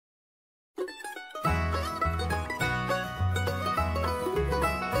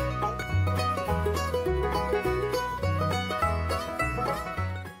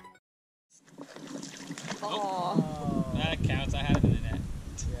Oh. That counts. I had it in the net.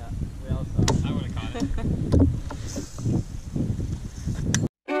 Yeah, we all saw it. I would have caught it.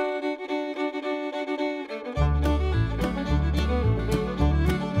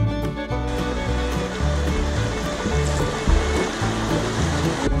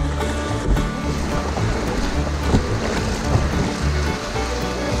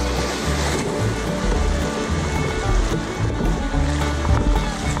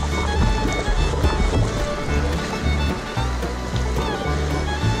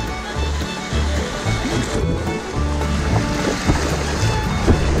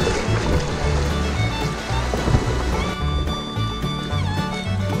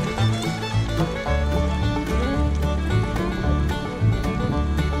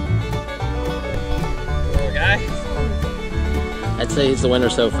 I'd say he's the winner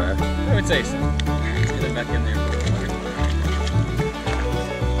so far. I would say so. Let's get him back in there.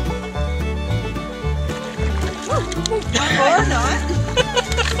 Or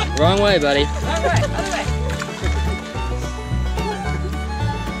not. Wrong way, buddy. All right, other way.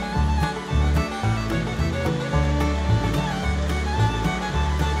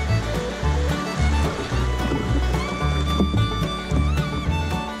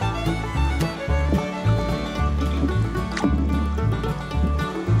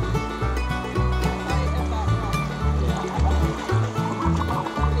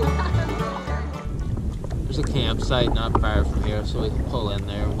 There's a campsite not far from here, so we can pull in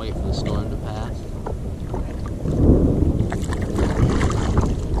there and wait for the storm to pass.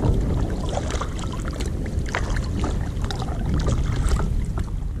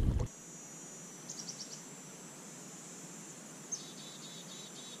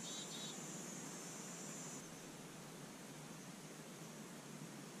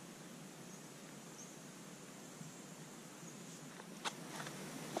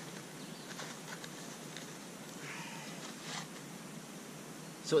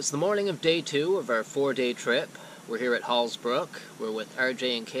 So it's the morning of day 2 of our 4-day trip. We're here at Hallsbrook. We're with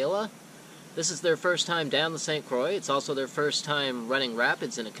RJ and Kayla. This is their first time down the St. Croix. It's also their first time running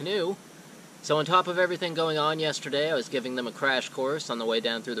rapids in a canoe. So on top of everything going on yesterday, I was giving them a crash course on the way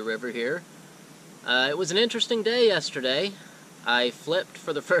down through the river here. It was an interesting day yesterday. I flipped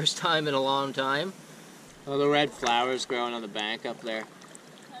for the first time in a long time. Oh, the red flowers growing on the bank up there.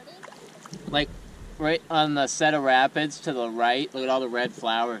 Like, right on the set of rapids to the right, look at all the red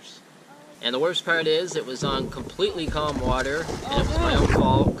flowers. And the worst part is, it was on completely calm water, and it was my own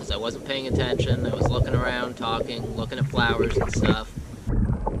fault, because I wasn't paying attention. I was looking around, talking, looking at flowers and stuff.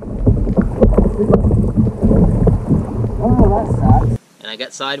 Oh, that sucks. And I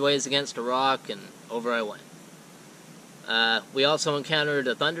got sideways against a rock, and over I went. We also encountered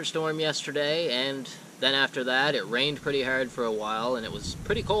a thunderstorm yesterday, and then after that, it rained pretty hard for a while, and it was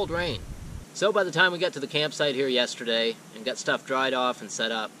pretty cold rain. So by the time we got to the campsite here yesterday and got stuff dried off and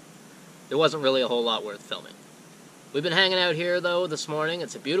set up, there wasn't really a whole lot worth filming. We've been hanging out here though this morning.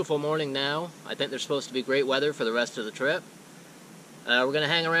 It's a beautiful morning now. I think there's supposed to be great weather for the rest of the trip. We're going to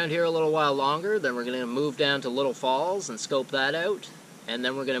hang around here a little while longer, then we're going to move down to Little Falls and scope that out, and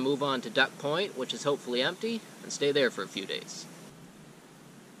then we're going to move on to Duck Point, which is hopefully empty, and stay there for a few days.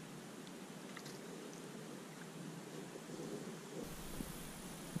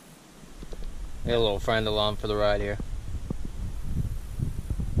 Got a little friend along for the ride here.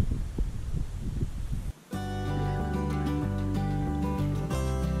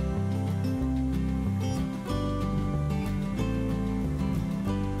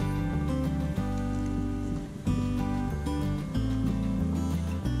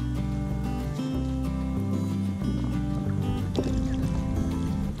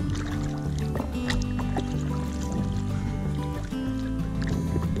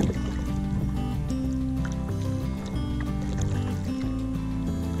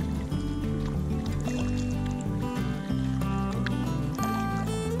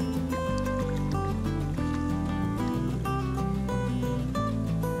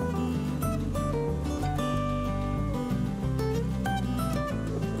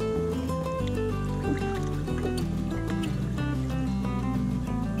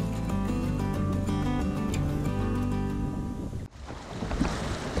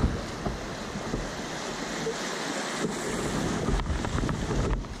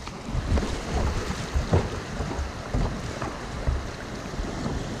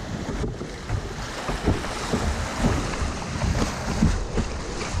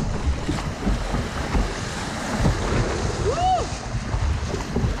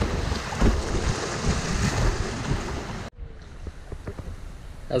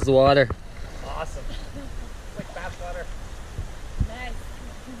 How's the water? Awesome. It's like bath water. Nice.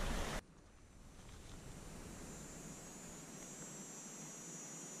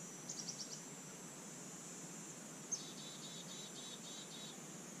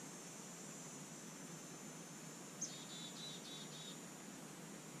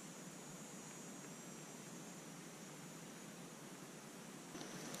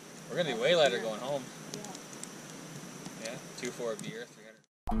 We're gonna be way lighter going home. Yeah, 2 for a beer, 300.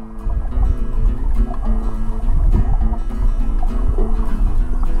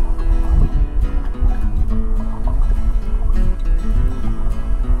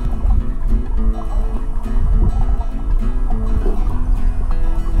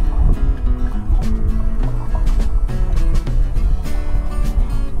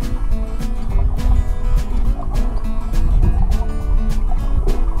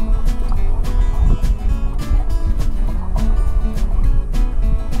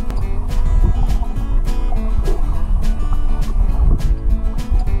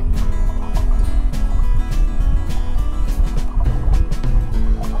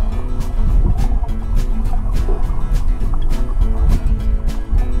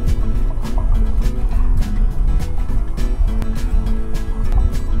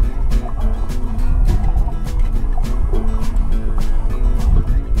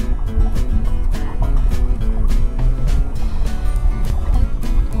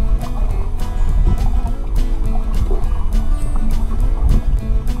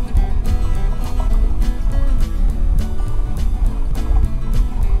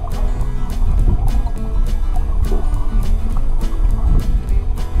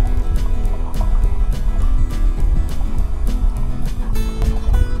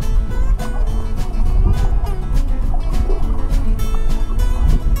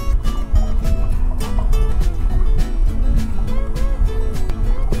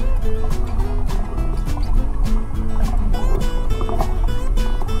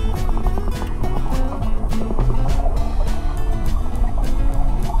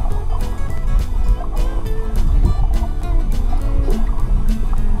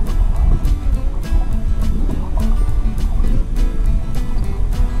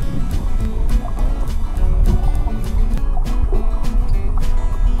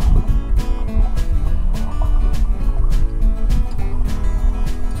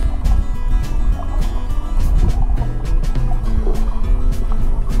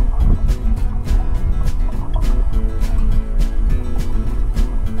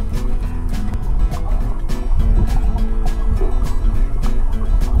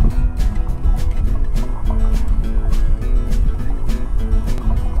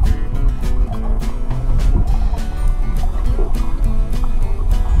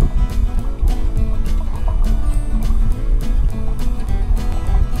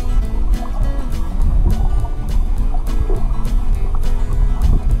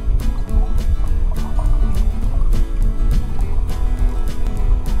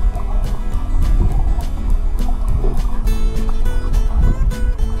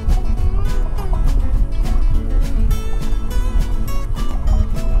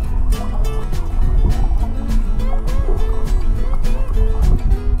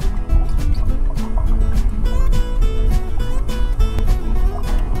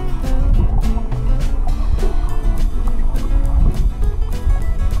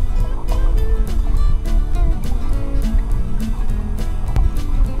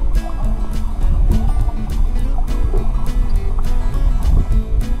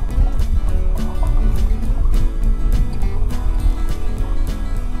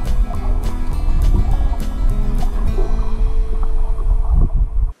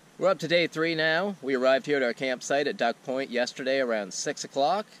 We're up to day 3 now. We arrived here at our campsite at Duck Point yesterday around 6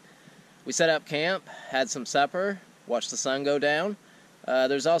 o'clock. We set up camp, had some supper, watched the sun go down.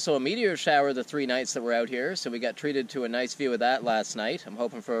 There's also a meteor shower the 3 nights that we're out here, so we got treated to a nice view of that last night. I'm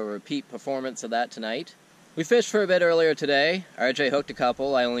hoping for a repeat performance of that tonight. We fished for a bit earlier today. RJ hooked a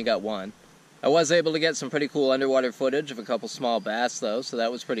couple, I only got one. I was able to get some pretty cool underwater footage of a couple small bass though, so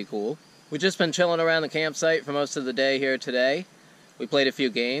that was pretty cool. We've just been chilling around the campsite for most of the day here today. We played a few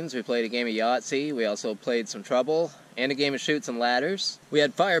games. We played a game of Yahtzee. We also played some Trouble and a game of Chutes and Ladders. We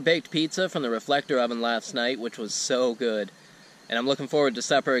had fire-baked pizza from the reflector oven last night, which was so good. And I'm looking forward to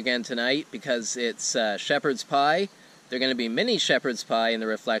supper again tonight because it's shepherd's pie. They're going to be mini shepherd's pie in the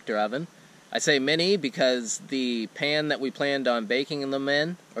reflector oven. I say mini because the pan that we planned on baking them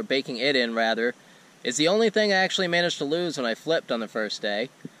in, or baking it in rather, is the only thing I actually managed to lose when I flipped on the first day.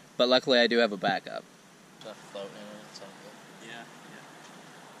 But luckily I do have a backup. Stuff floating in it, it's all good. Yeah.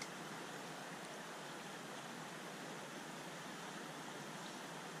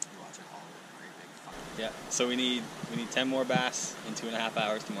 Yeah, so we need 10 more bass in 2.5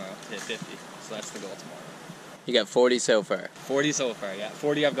 hours tomorrow to hit 50. So that's the goal tomorrow. You got 40 so far. 40 so far, yeah.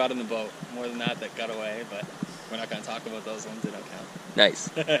 40 I've got in the boat. More than that got away, but we're not going to talk about those ones. They don't count. Nice.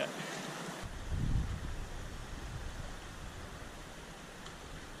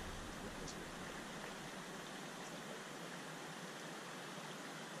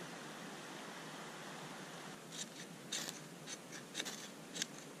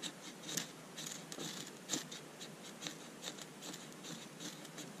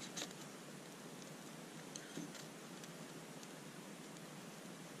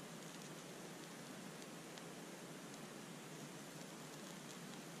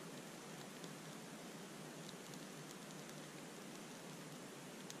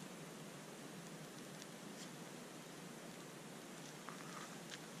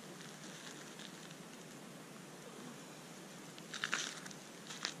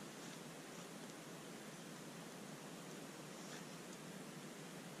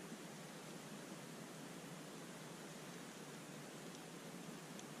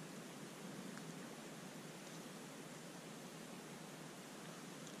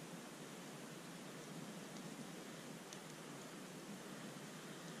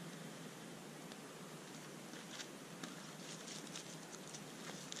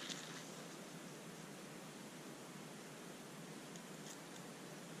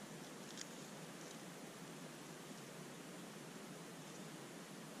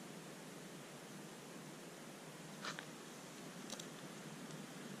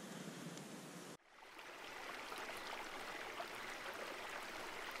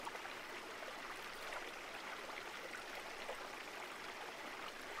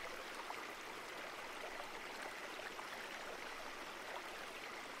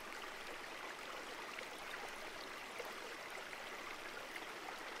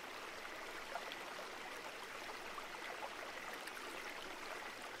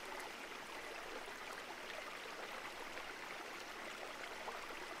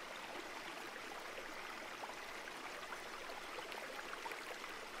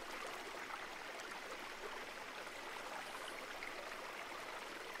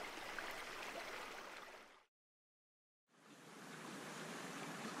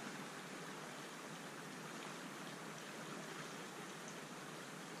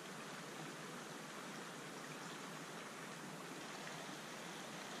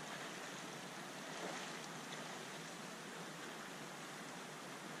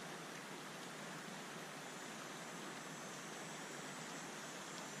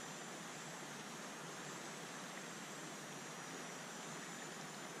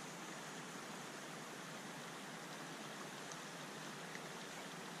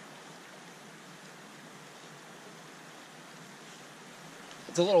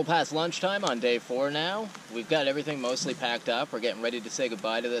 It's a little past lunchtime on day 4 now. We've got everything mostly packed up. We're getting ready to say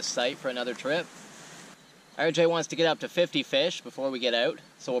goodbye to this site for another trip. RJ wants to get up to 50 fish before we get out,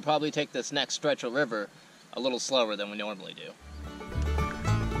 so we'll probably take this next stretch of river a little slower than we normally do.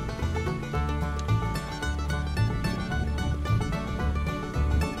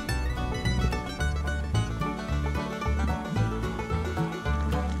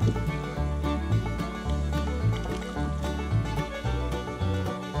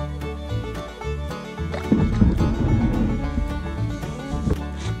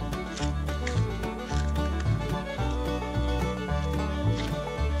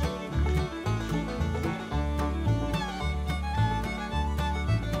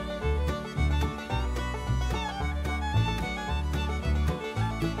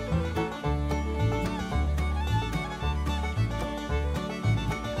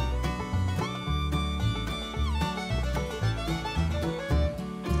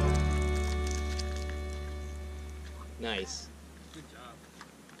 Nice. Good job.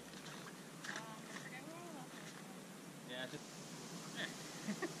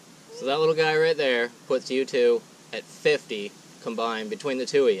 So that little guy right there puts you two at 50 combined between the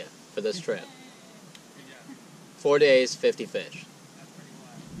two of you for this trip. 4 days, 50 fish.